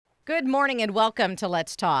Good morning and welcome to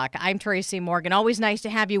Let's Talk. I'm Tracy Morgan. Always nice to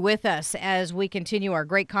have you with us as we continue our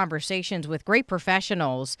great conversations with great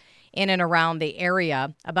professionals in and around the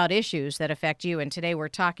area about issues that affect you. And today we're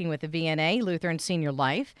talking with the VNA, Lutheran Senior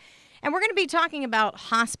Life. And we're going to be talking about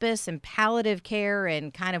hospice and palliative care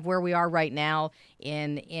and kind of where we are right now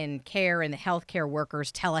in care and the healthcare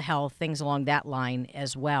workers, telehealth, things along that line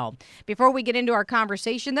as well. Before we get into our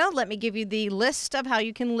conversation, though, let me give you the list of how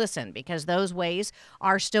you can listen because those ways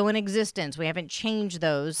are still in existence. We haven't changed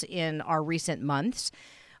those in our recent months.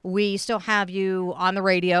 We still have you on the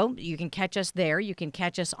radio. You can catch us there. You can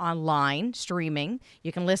catch us online, streaming.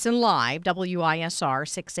 You can listen live, WISR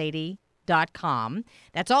 680. .com.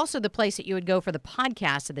 That's also the place that you would go for the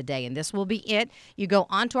podcast of the day, and this will be it. You go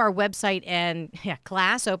onto our website and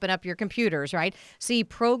class, open up your computers, right? See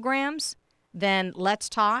programs, then Let's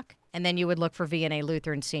Talk, and then you would look for VNA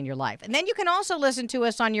Lutheran Senior Life. And then you can also listen to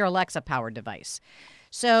us on your Alexa-powered device.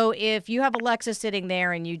 So if you have Alexa sitting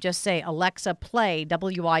there and you just say, Alexa, play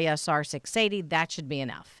WISR 680, that should be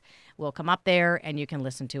enough. We'll come up there and you can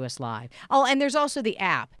listen to us live. Oh, and there's also the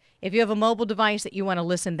app. If you have a mobile device that you want to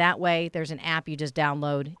listen that way, there's an app you just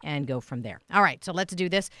download and go from there. All right, so let's do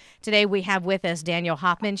this. Today we have with us Danielle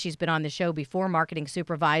Hoffman. She's been on the show before, marketing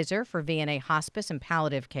supervisor for VNA Hospice and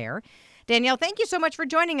Palliative Care. Danielle, thank you so much for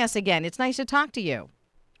joining us again. It's nice to talk to you.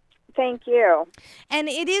 Thank you. And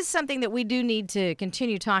it is something that we do need to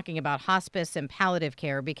continue talking about, hospice and palliative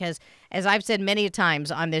care, because as I've said many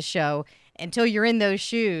times on this show, until you're in those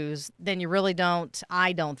shoes, then you really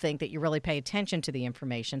I don't think that you really pay attention to the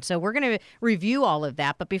information. So we're going to review all of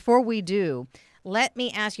that. But before we do, let me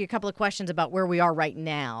ask you a couple of questions about where we are right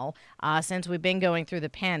now, since we've been going through the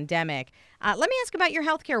pandemic. Let me ask about your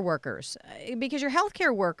healthcare workers, because your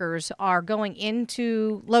healthcare workers are going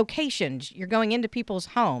into locations. You're going into people's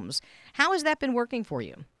homes. How has that been working for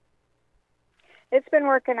you? It's been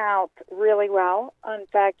working out really well. In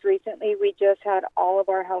fact, recently we just had all of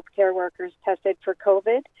our healthcare workers tested for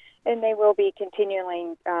COVID, and they will be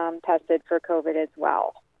continually tested for COVID as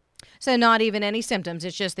well. So not even any symptoms.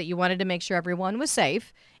 It's just that you wanted to make sure everyone was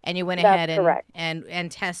safe, and you went ahead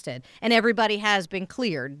and tested. And everybody has been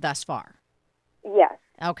cleared thus far. Yes.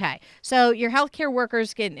 Okay. So your healthcare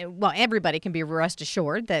workers everybody can be rest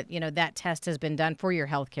assured that, that test has been done for your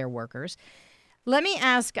healthcare workers. Let me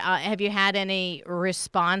ask, have you had any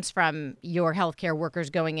response from your healthcare workers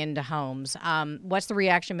going into homes? What's the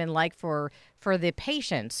reaction been like for the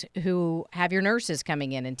patients who have your nurses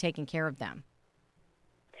coming in and taking care of them?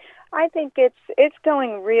 I think it's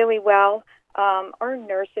going really well. Our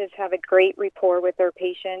nurses have a great rapport with their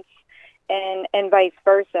patients and vice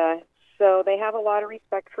versa. So they have a lot of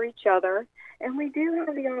respect for each other. And we do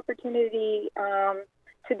have the opportunity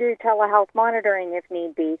to do telehealth monitoring if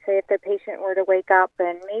need be. Say if the patient were to wake up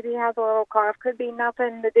and maybe has a little cough, could be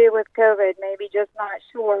nothing to do with COVID, maybe just not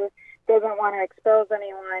sure, doesn't want to expose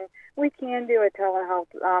anyone, we can do a telehealth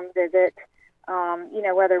visit.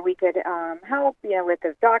 Whether we could help, with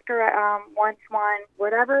the doctor wants one,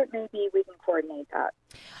 whatever it may be, we can coordinate that.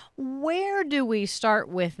 Where do we start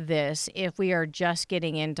with this if we are just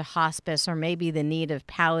getting into hospice or maybe the need of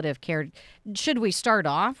palliative care? Should we start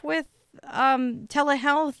off with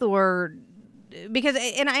telehealth or because,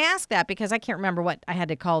 and I ask that because I can't remember what I had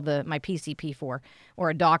to call my PCP for or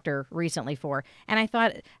a doctor recently for. And I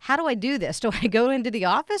thought, how do I do this? Do I go into the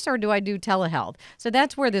office or do I do telehealth? So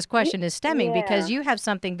that's where this question is stemming because you have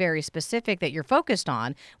something very specific that you're focused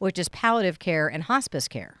on, which is palliative care and hospice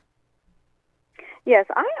care. Yes,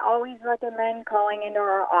 I always recommend calling into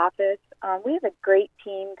our office. We have a great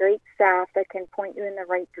team, great staff that can point you in the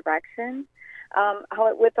right direction.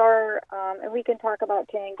 And we can talk about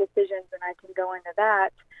paying decisions, and I can go into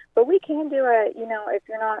that. But we can do if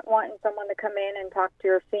you're not wanting someone to come in and talk to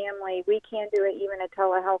your family, we can do even a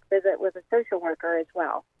telehealth visit with a social worker as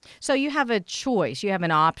well. So you have a choice. You have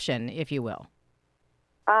an option, if you will.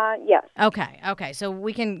 Yes. Okay. So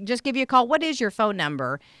we can just give you a call. What is your phone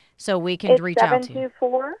number so we can reach out to you? It's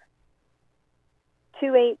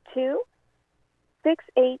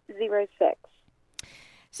 724-282-6806.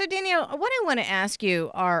 So, Danielle, what I want to ask you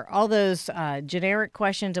are all those generic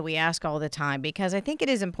questions that we ask all the time, because I think it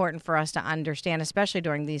is important for us to understand, especially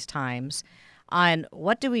during these times, on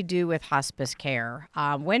what do we do with hospice care?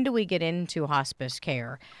 When do we get into hospice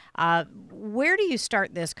care? Where do you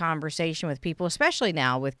start this conversation with people, especially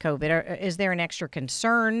now with COVID? Is there an extra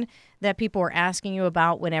concern that people are asking you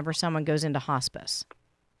about whenever someone goes into hospice?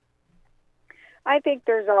 I think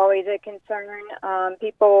there's always a concern.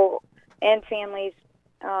 People and families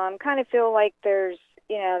kind of feel like there's,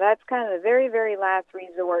 that's kind of the very, very last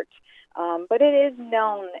resort. But it is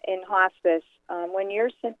known in hospice, when your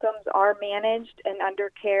symptoms are managed and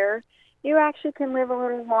under care, you actually can live a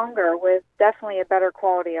little longer with definitely a better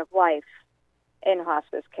quality of life in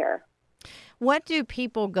hospice care. What do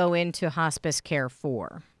people go into hospice care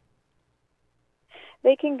for?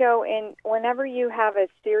 They can go in whenever you have a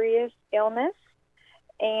serious illness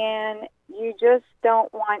and you just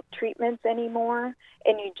don't want treatments anymore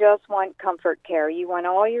and you just want comfort care. You want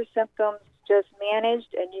all your symptoms just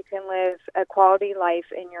managed and you can live a quality life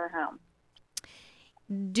in your home.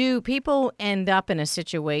 Do people end up in a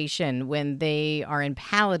situation when they are in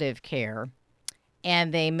palliative care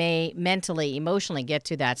and they may mentally, emotionally get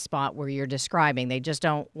to that spot where you're describing they just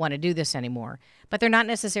don't want to do this anymore, but they're not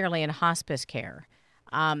necessarily in hospice care?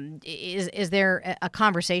 Is there a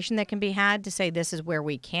conversation that can be had to say this is where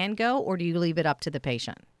we can go, or do you leave it up to the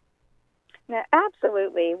patient? Now,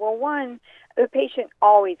 absolutely. Well, one, the patient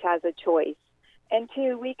always has a choice. And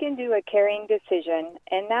two, we can do a caring decision,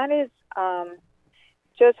 and that is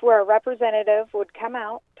just where a representative would come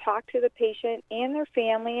out, talk to the patient and their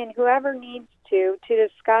family and whoever needs to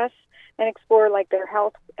discuss and explore like their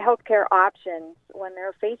healthcare options when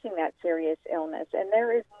they're facing that serious illness. And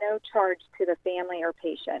there is no charge to the family or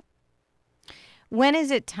patient. When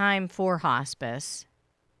is it time for hospice?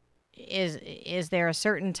 Is there a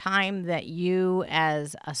certain time that you,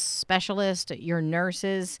 as a specialist, your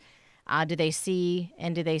nurses, do they see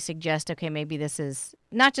and do they suggest, okay, maybe this is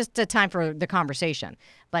not just a time for the conversation,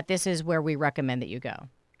 but this is where we recommend that you go?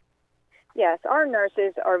 Yes, our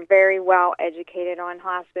nurses are very well educated on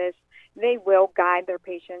hospice. They will guide their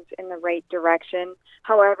patients in the right direction.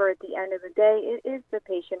 However, at the end of the day, it is the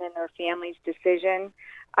patient and their family's decision.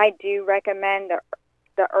 I do recommend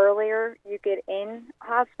the earlier you get in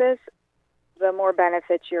hospice, the more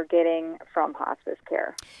benefits you're getting from hospice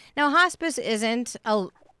care. Now, hospice isn't a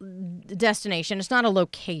destination. It's not a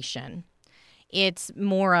location. It's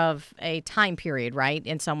more of a time period, right,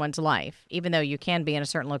 in someone's life. Even though you can be in a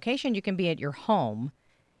certain location, you can be at your home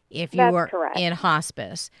if you That's are correct. in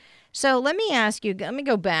hospice. So let me ask you, let me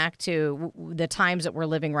go back to the times that we're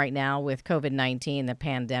living right now with COVID-19, the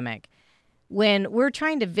pandemic. When we're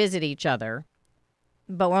trying to visit each other,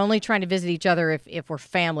 but we're only trying to visit each other if we're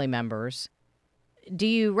family members, do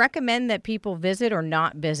you recommend that people visit or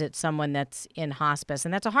not visit someone that's in hospice?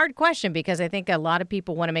 And that's a hard question because I think a lot of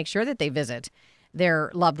people want to make sure that they visit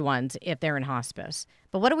their loved ones if they're in hospice.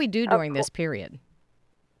 But what do we do during this period?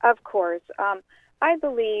 Of course. I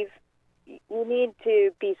believe you need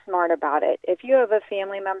to be smart about it. If you have a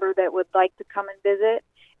family member that would like to come and visit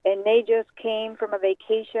and they just came from a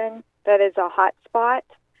vacation that is a hot spot,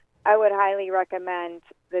 I would highly recommend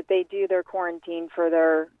that they do their quarantine for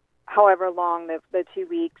their however long, the 2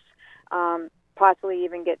 weeks, possibly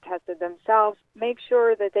even get tested themselves. Make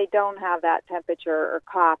sure that they don't have that temperature or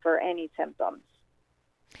cough or any symptoms.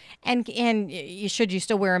 And should you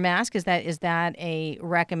still wear a mask? Is that a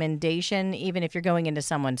recommendation, even if you're going into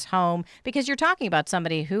someone's home? Because you're talking about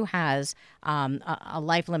somebody who has a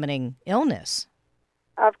life-limiting illness.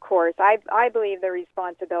 Of course. I believe the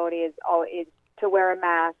responsibility is to wear a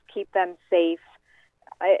mask, keep them safe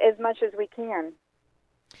as much as we can.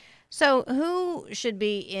 So who should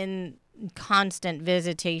be in constant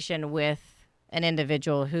visitation with an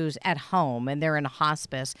individual who's at home and they're in a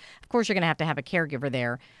hospice? Of course, you're going to have a caregiver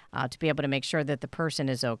there to be able to make sure that the person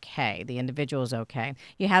is okay, the individual is okay.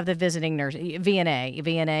 You have the visiting nurse,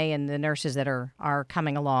 VNA, and the nurses that are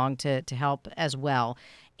coming along to help as well.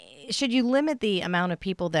 Should you limit the amount of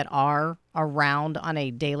people that are around on a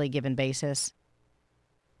daily given basis?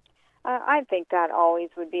 I think that always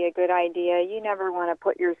would be a good idea. You never want to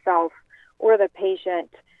put yourself or the patient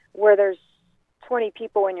where there's 20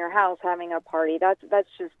 people in your house having a party. That's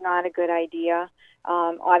just not a good idea.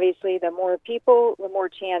 Obviously, the more people, the more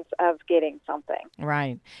chance of getting something.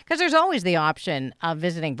 Right. Because there's always the option of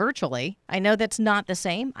visiting virtually. I know that's not the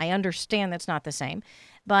same. I understand that's not the same.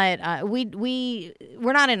 But we're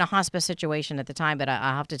not in a hospice situation at the time, but I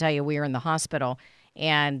have to tell you, we were in the hospital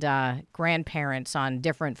and grandparents on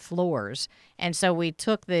different floors. And so we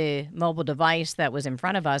took the mobile device that was in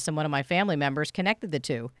front of us, and one of my family members connected the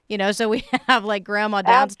two. So we have like grandma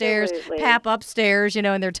downstairs, Absolutely. Pap upstairs,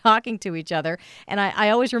 and they're talking to each other. And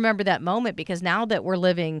I always remember that moment because now that we're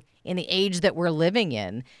living in the age that we're living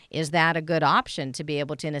in, is that a good option to be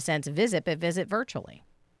able to, in a sense, visit virtually?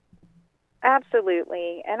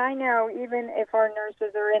 Absolutely. And I know even if our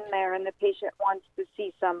nurses are in there and the patient wants to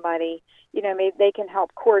see somebody, maybe they can help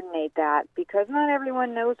coordinate that because not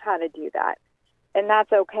everyone knows how to do that. And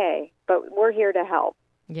that's okay. But we're here to help.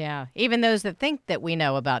 Yeah, even those that think that we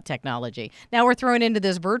know about technology. Now we're thrown into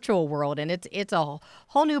this virtual world, and it's a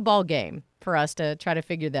whole new ball game for us to try to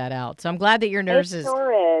figure that out. So I'm glad that your It nurses,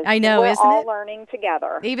 sure is. I know, We're isn't all it? learning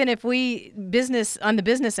together. Even if we business on the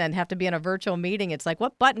business end have to be in a virtual meeting, it's like,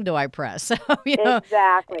 what button do I press? So,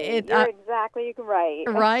 Exactly. it You're exactly right.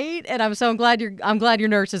 right. And I'm glad your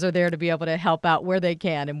nurses are there to be able to help out where they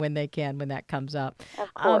can and when they can when that comes up.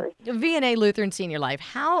 Of course. VNA Lutheran Senior Life.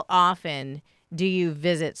 How often do you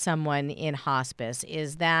visit someone in hospice?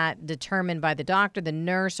 Is that determined by the doctor, the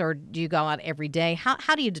nurse, or do you go out every day?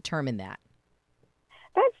 How do you determine that?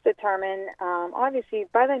 That's determined, obviously,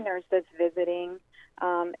 by the nurse that's visiting.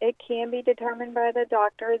 It can be determined by the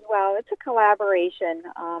doctor as well. It's a collaboration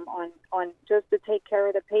on just to take care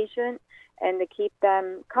of the patient and to keep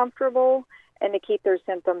them comfortable and to keep their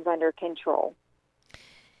symptoms under control.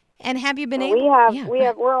 And have you been able?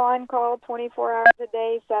 Yeah, We're on call 24 hours a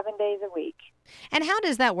day, 7 days a week. and how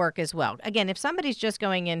does that work as well? Again, if somebody's just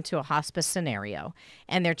going into a hospice scenario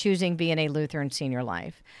and they're choosing VNA Lutheran Senior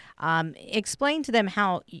Life, explain to them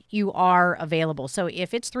how you are available. So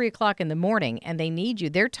if it's 3 o'clock in the morning and they need you,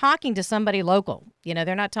 they're talking to somebody local.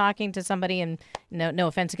 They're not talking to somebody in, no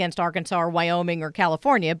offense against Arkansas or Wyoming or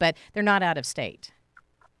California, but they're not out of state.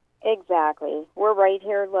 Exactly. We're right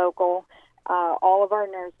here local. All of our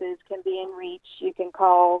nurses can be in reach. You can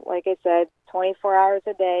call, like I said, 24 hours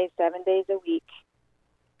a day, 7 days a week.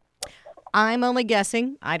 I'm only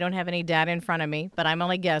guessing. I don't have any data in front of me, but I'm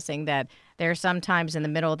only guessing that there are some times in the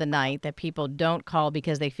middle of the night that people don't call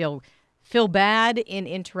because they feel bad in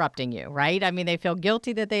interrupting you, right? I mean, they feel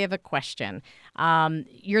guilty that they have a question.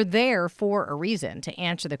 You're there for a reason to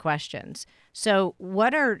answer the questions. So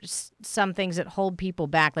what are some things that hold people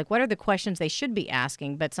back? Like, what are the questions they should be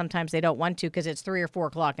asking, but sometimes they don't want to because it's 3 or 4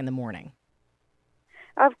 o'clock in the morning?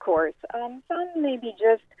 Of course. Some maybe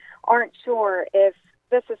just aren't sure if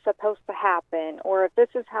this is supposed to happen or if this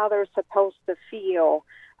is how they're supposed to feel.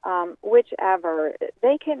 Whichever.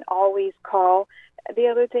 They can always call. The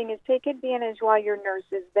other thing is take advantage while your nurse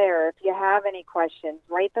is there. If you have any questions,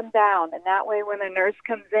 write them down. And that way when the nurse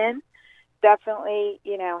comes in, definitely,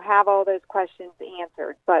 have all those questions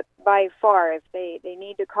answered. But by far, if they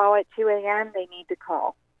need to call at 2 a.m., they need to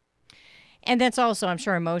call. And that's also, I'm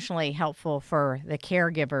sure, emotionally helpful for the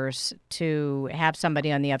caregivers to have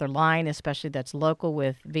somebody on the other line, especially that's local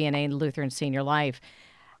with VNA Lutheran Senior Life.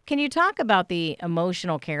 Can you talk about the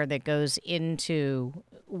emotional care that goes into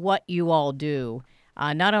what you all do,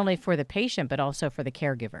 not only for the patient, but also for the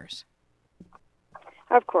caregivers?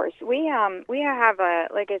 Of course. We have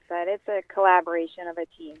like I said, it's a collaboration of a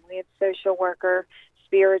team. We have social worker,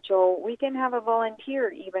 spiritual. We can have a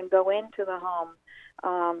volunteer even go into the home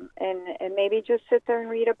and maybe just sit there and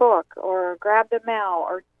read a book or grab the mail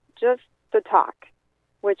or just to talk,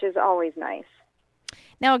 which is always nice.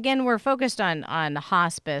 Now, again, we're focused on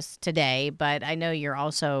hospice today, but I know you're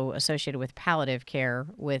also associated with palliative care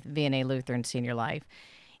with VNA Lutheran Senior Life.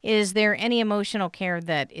 Is there any emotional care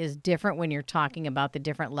that is different when you're talking about the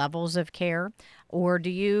different levels of care, or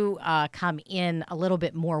do you come in a little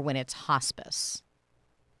bit more when it's hospice?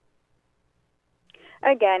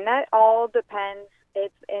 Again, that all depends.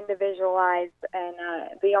 It's individualized, and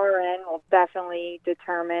the RN will definitely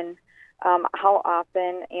determine how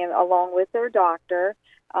often, and along with their doctor,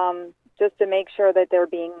 just to make sure that they're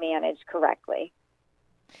being managed correctly.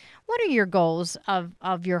 What are your goals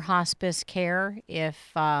of your hospice care?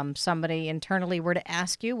 If somebody internally were to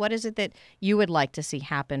ask you, what is it that you would like to see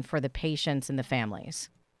happen for the patients and the families?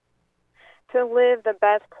 To live the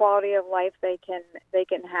best quality of life they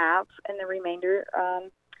can have in the remainder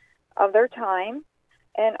of their time,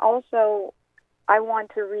 and also I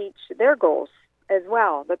want to reach their goals as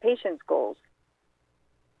well, the patient's goals.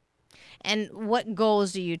 And what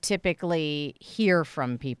goals do you typically hear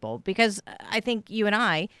from people? Because I think you and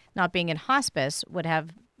I, not being in hospice, would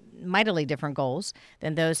have mightily different goals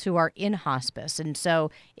than those who are in hospice. And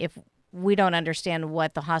so if we don't understand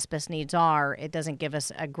what the hospice needs are, it doesn't give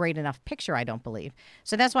us a great enough picture, I don't believe.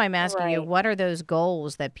 So that's why I'm asking you, what are those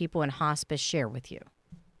goals that people in hospice share with you?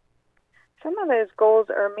 Some of those goals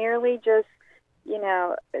are merely just,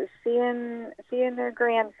 seeing their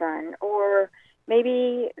grandson, or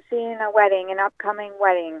maybe seeing an upcoming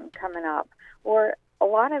wedding coming up, or a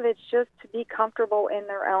lot of it's just to be comfortable in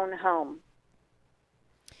their own home.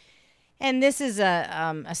 And this is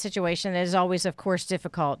a situation that is always, of course,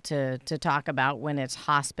 difficult to talk about when it's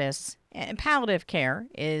hospice. And palliative care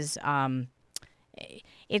is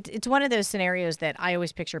it's one of those scenarios that I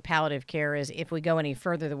always picture palliative care as if we go any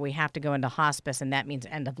further, that we have to go into hospice, and that means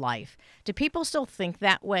end of life. Do people still think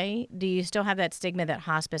that way? Do you still have that stigma that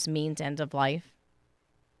hospice means end of life?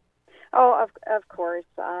 Oh, of course.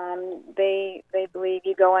 They believe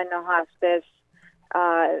you go into hospice.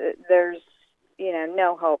 There's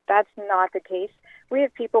no hope. That's not the case. We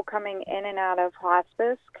have people coming in and out of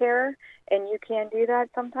hospice care, and you can do that.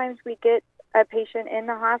 Sometimes we get a patient in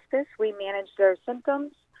the hospice. We manage their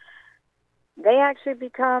symptoms. They actually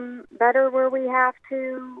become better where we have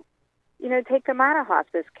to, take them out of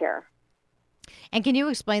hospice care. And can you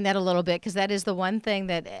explain that a little bit? Because that is the one thing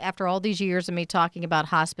that, after all these years of me talking about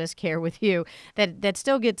hospice care with you, that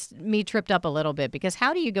still gets me tripped up a little bit. Because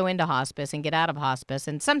how do you go into hospice and get out of hospice,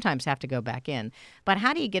 and sometimes have to go back in? But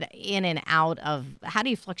how do you get in and out of? How do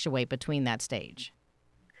you fluctuate between that stage?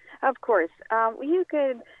 Of course. You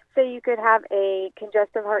could say you could have a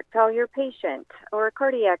congestive heart failure patient or a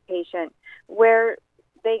cardiac patient where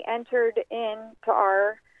they entered into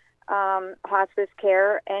our hospice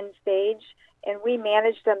care end stage, and we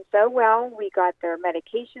managed them so well. We got their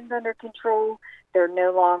medications under control. They're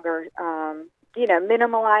no longer,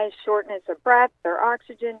 minimalized shortness of breath. Their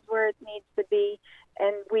oxygen's where it needs to be,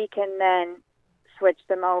 and we can then switch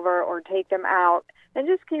them over or take them out and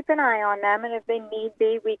just keep an eye on them. And if they need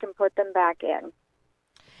be, we can put them back in.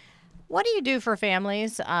 What do you do for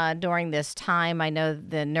families during this time? I know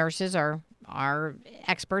the nurses are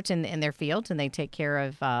experts in their fields, and they take care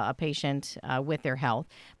of a patient with their health.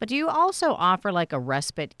 But do you also offer like a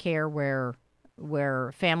respite care where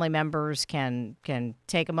family members can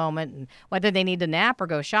take a moment, and whether they need to nap or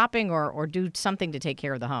go shopping or do something to take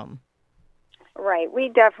care of the home? Right. We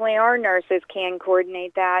definitely, our nurses can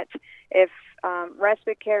coordinate that. If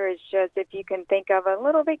respite care is just, if you can think of a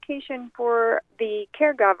little vacation for the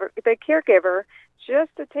caregiver,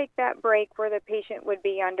 just to take that break where the patient would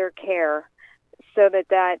be under care, so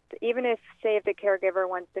that even if, say, if the caregiver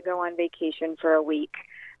wants to go on vacation for a week,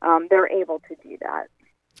 they're able to do that.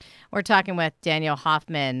 We're talking with Danielle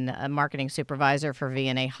Hoffman, a marketing supervisor for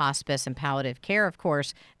VNA Hospice and Palliative Care. Of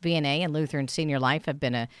course, VNA and Lutheran Senior Life have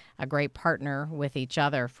been a great partner with each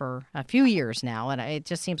other for a few years now. And it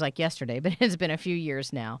just seems like yesterday, but it's been a few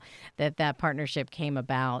years now that partnership came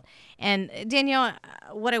about. And Danielle,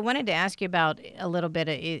 what I wanted to ask you about a little bit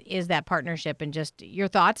is that partnership and just your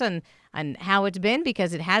thoughts on how it's been,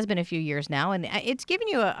 because it has been a few years now, and it's given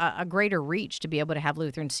you a greater reach to be able to have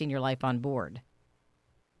Lutheran Senior Life on board.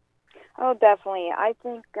 Oh, definitely. I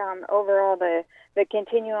think overall the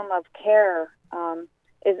continuum of care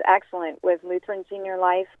is excellent with Lutheran Senior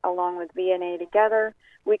Life along with VNA together.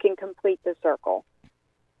 We can complete the circle.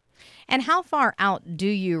 And how far out do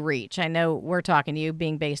you reach? I know we're talking to you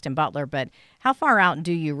being based in Butler, but how far out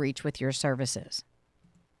do you reach with your services?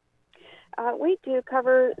 We do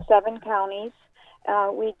cover 7 counties.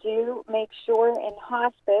 We do make sure in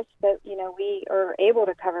hospice that, we are able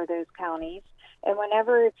to cover those counties. And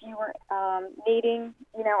whenever, if you are needing,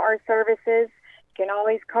 our services, you can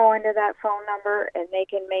always call into that phone number, and they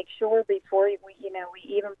can make sure before we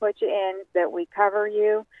even put you in that we cover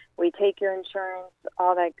you, we take your insurance,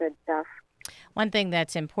 all that good stuff. One thing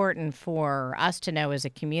that's important for us to know as a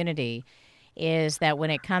community is that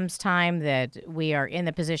when it comes time that we are in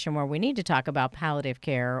the position where we need to talk about palliative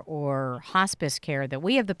care or hospice care, that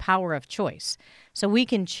we have the power of choice. So we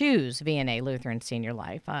can choose VNA Lutheran Senior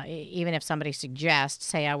Life. Even if somebody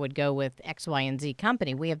suggests, hey, I would go with X, Y, and Z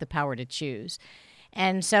company, we have the power to choose.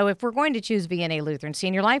 And so if we're going to choose VNA Lutheran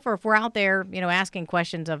Senior Life, or if we're out there, asking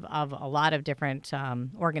questions of a lot of different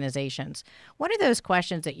organizations, what are those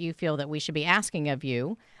questions that you feel that we should be asking of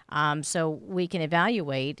you, so we can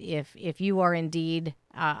evaluate if you are indeed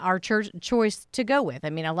our church choice to go with? I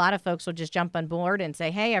mean, a lot of folks will just jump on board and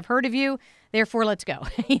say, hey, I've heard of you, therefore let's go,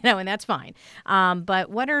 and that's fine. But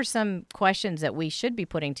what are some questions that we should be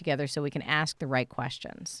putting together so we can ask the right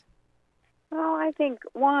questions? Well, I think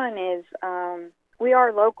one is we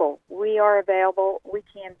are local. We are available. We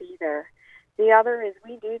can be there. The other is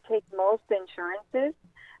we do take most insurances.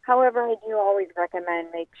 However, I do always recommend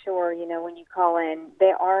make sure, when you call in,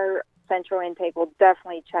 they are central intake. We'll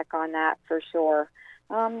definitely check on that for sure.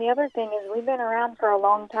 The other thing is we've been around for a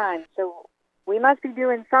long time, so we must be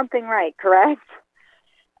doing something right, correct?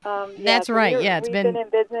 That's right. Yeah, we've been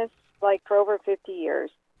in business for over 50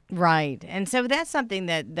 years. Right. And so that's something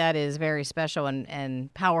that is very special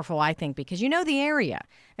and powerful, I think, because you know the area.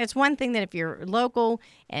 That's one thing that if you're local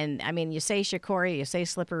and, you say Shikori, you say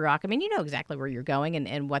Slippery Rock, you know exactly where you're going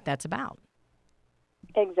and what that's about.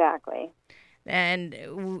 Exactly. And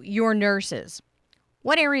your nurses,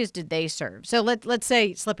 what areas did they serve? So let's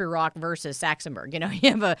say Slippery Rock versus Saxonburg. You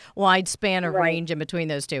have a wide span of range in between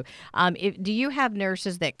those two. Do you have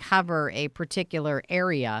nurses that cover a particular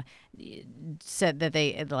area, said that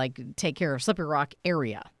they take care of Slippery Rock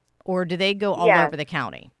area, or do they go all over the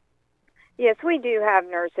county? Yes, we do have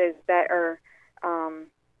nurses that are,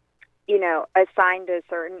 assigned to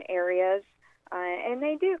certain areas, and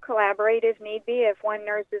they do collaborate if need be. If one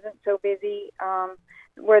nurse isn't so busy,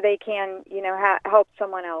 where they can, help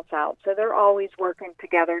someone else out. So they're always working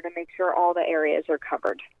together to make sure all the areas are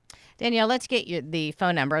covered. Danielle, let's get the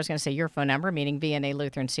phone number. I was going to say your phone number, meaning VNA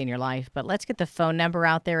Lutheran Senior Life, but let's get the phone number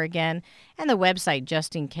out there again and the website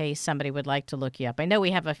just in case somebody would like to look you up. I know we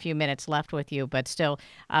have a few minutes left with you, but still,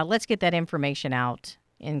 let's get that information out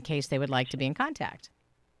in case they would like to be in contact.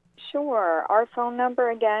 Sure. Our phone number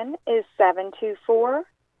again is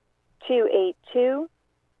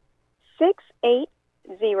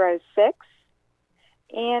 724-282-6806,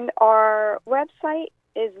 and our website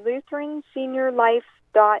is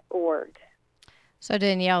lutheranseniorlife.org. So,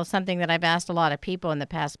 Danielle, something that I've asked a lot of people in the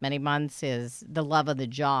past many months is the love of the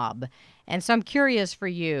job. And so I'm curious for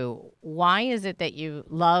you, why is it that you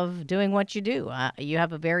love doing what you do? You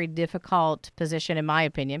have a very difficult position, in my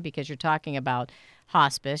opinion, because you're talking about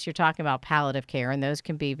hospice, you're talking about palliative care, and those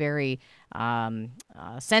can be very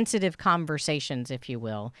sensitive conversations, if you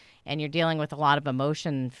will, and you're dealing with a lot of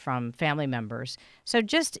emotion from family members. So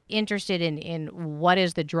just interested in what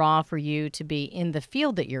is the draw for you to be in the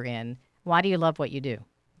field that you're in? Why do you love what you do?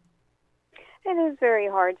 It is very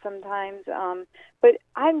hard sometimes, but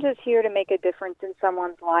I'm just here to make a difference in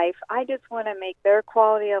someone's life. I just want to make their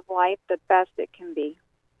quality of life the best it can be.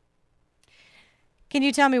 Can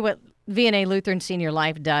you tell me what VNA Lutheran Senior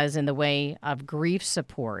Life does in the way of grief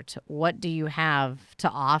support? What do you have to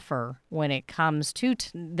offer when it comes to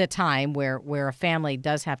the time where a family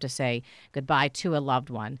does have to say goodbye to a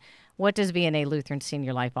loved one? What does VNA Lutheran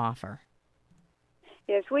Senior Life offer?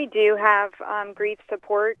 Yes, we do have grief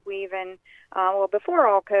support. We even, before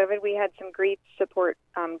all COVID, we had some grief support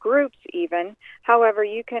groups even. However,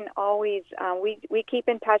 you can always, we keep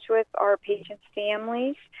in touch with our patients'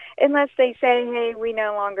 families unless they say, hey, we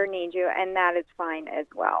no longer need you, and that is fine as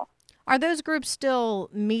well. Are those groups still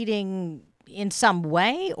meeting in some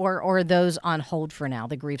way, or are those on hold for now,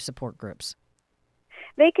 the grief support groups?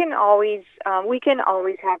 They can always, we can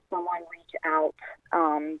always have someone reach out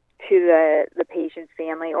to the patient's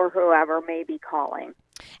family or whoever may be calling.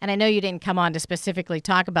 And I know you didn't come on to specifically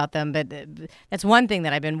talk about them, but that's one thing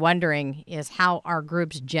that I've been wondering is how are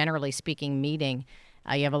groups, generally speaking, meeting?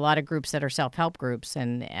 You have a lot of groups that are self-help groups,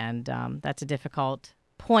 and that's a difficult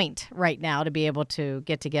point right now to be able to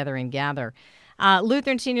get together and gather.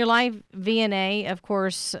 Lutheran Senior Life, VNA, of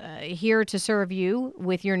course, here to serve you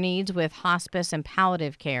with your needs with hospice and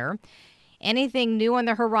palliative care. Anything new on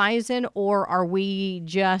the horizon, or are we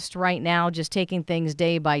just right now just taking things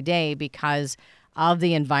day by day because of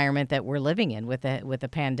the environment that we're living in with the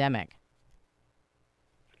pandemic?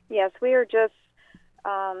 Yes, we are just,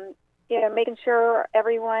 making sure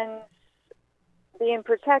everyone's being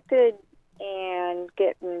protected and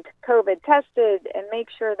getting COVID tested and make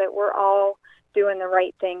sure that we're all doing the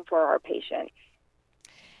right thing for our patients.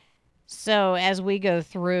 So as we go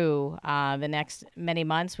through the next many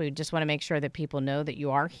months, we just want to make sure that people know that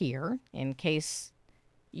you are here in case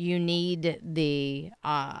you need the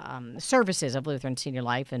services of Lutheran Senior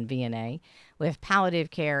Life and VNA with palliative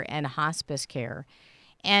care and hospice care.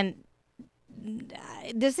 And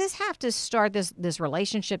does this have to start, this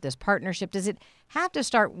relationship, this partnership, does it have to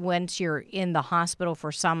start once you're in the hospital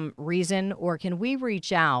for some reason, or can we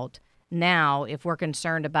reach out now if we're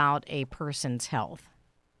concerned about a person's health?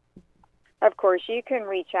 Of course, you can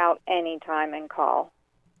reach out anytime and call.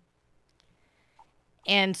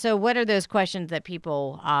 And so what are those questions that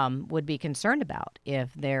people would be concerned about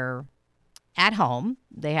if they're at home,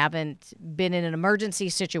 they haven't been in an emergency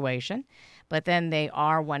situation, but then they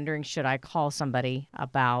are wondering, should I call somebody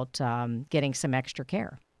about getting some extra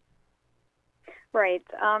care? Right.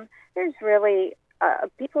 There's really,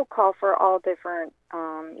 people call for all different,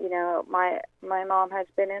 my mom has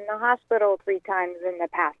been in the hospital 3 times in the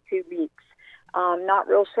past 2 weeks. Not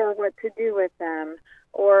real sure what to do with them,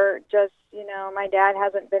 or just, my dad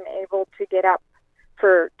hasn't been able to get up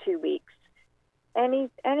for 2 weeks. Any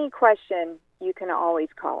question, you can always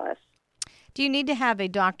call us. Do you need to have a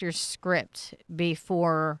doctor's script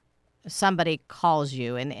before somebody calls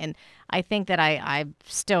you? And I think that I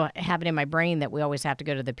still have it in my brain that we always have to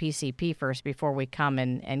go to the PCP first before we come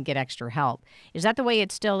and get extra help. Is that the way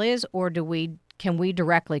it still is, or can we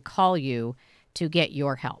directly call you to get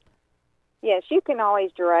your help? Yes, you can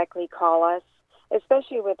always directly call us,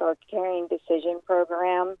 especially with our caring decision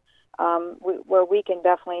program, where we can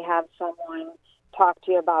definitely have someone talk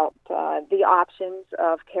to you about the options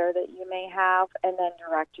of care that you may have and then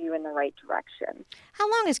direct you in the right direction. How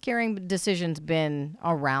long has caring decisions been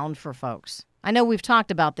around for folks? I know we've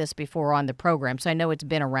talked about this before on the program, so I know it's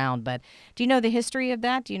been around, but do you know the history of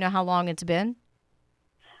that? Do you know how long it's been?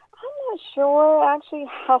 I'm not sure actually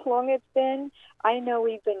how long it's been. I know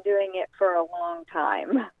we've been doing it for a long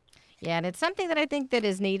time. Yeah, and it's something that I think that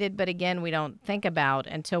is needed, but again, we don't think about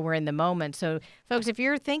until we're in the moment. So, folks, if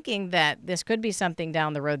you're thinking that this could be something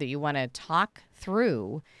down the road that you want to talk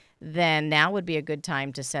through, then now would be a good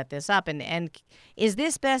time to set this up. And is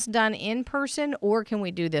this best done in person or can we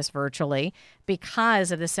do this virtually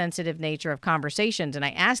because of the sensitive nature of conversations? And I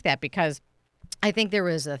ask that because I think there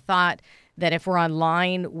was a thought that if we're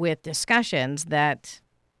online with discussions that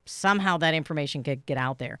somehow that information could get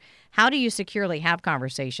out there. How do you securely have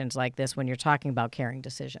conversations like this when you're talking about caring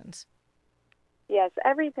decisions? Yes,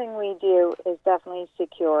 everything we do is definitely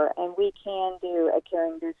secure, and we can do a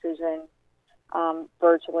caring decision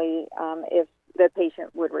virtually if the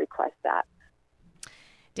patient would request that.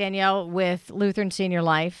 Danielle with Lutheran Senior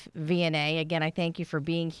Life, VNA. Again, I thank you for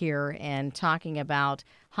being here and talking about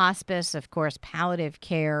hospice, of course, palliative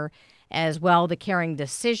care, as well, the caring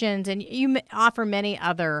decisions. And you offer many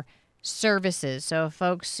other services. So,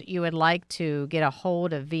 folks, you would like to get a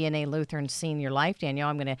hold of VNA Lutheran Senior Life, Danielle,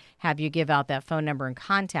 I'm going to have you give out that phone number and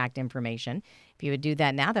contact information. If you would do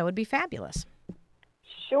that now, that would be fabulous.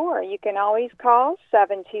 Sure. You can always call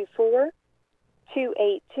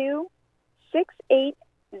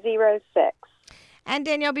 724-282-6806. And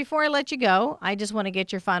Danielle, before I let you go, I just want to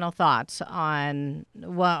get your final thoughts on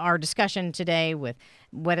our discussion today with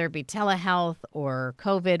whether it be telehealth or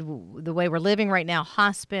COVID, the way we're living right now,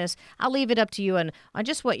 hospice. I'll leave it up to you on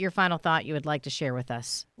just what your final thought you would like to share with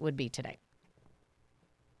us would be today.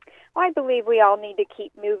 Well, I believe we all need to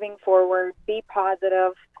keep moving forward, be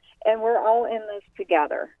positive, and we're all in this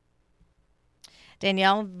together.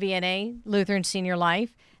 Danielle, VNA, Lutheran Senior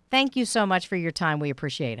Life, thank you so much for your time. We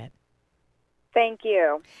appreciate it. Thank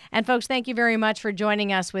you. And folks, thank you very much for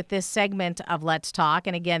joining us with this segment of Let's Talk.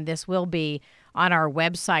 And again, this will be on our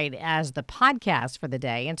website as the podcast for the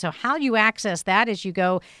day. And so how you access that is you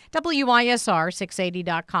go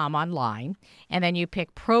WISR680.com online, and then you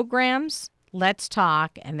pick programs, Let's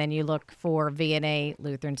Talk, and then you look for VNA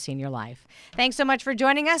Lutheran Senior Life. Thanks so much for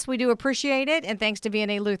joining us. We do appreciate it. And thanks to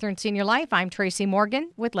VNA Lutheran Senior Life, I'm Tracy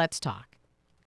Morgan with Let's Talk.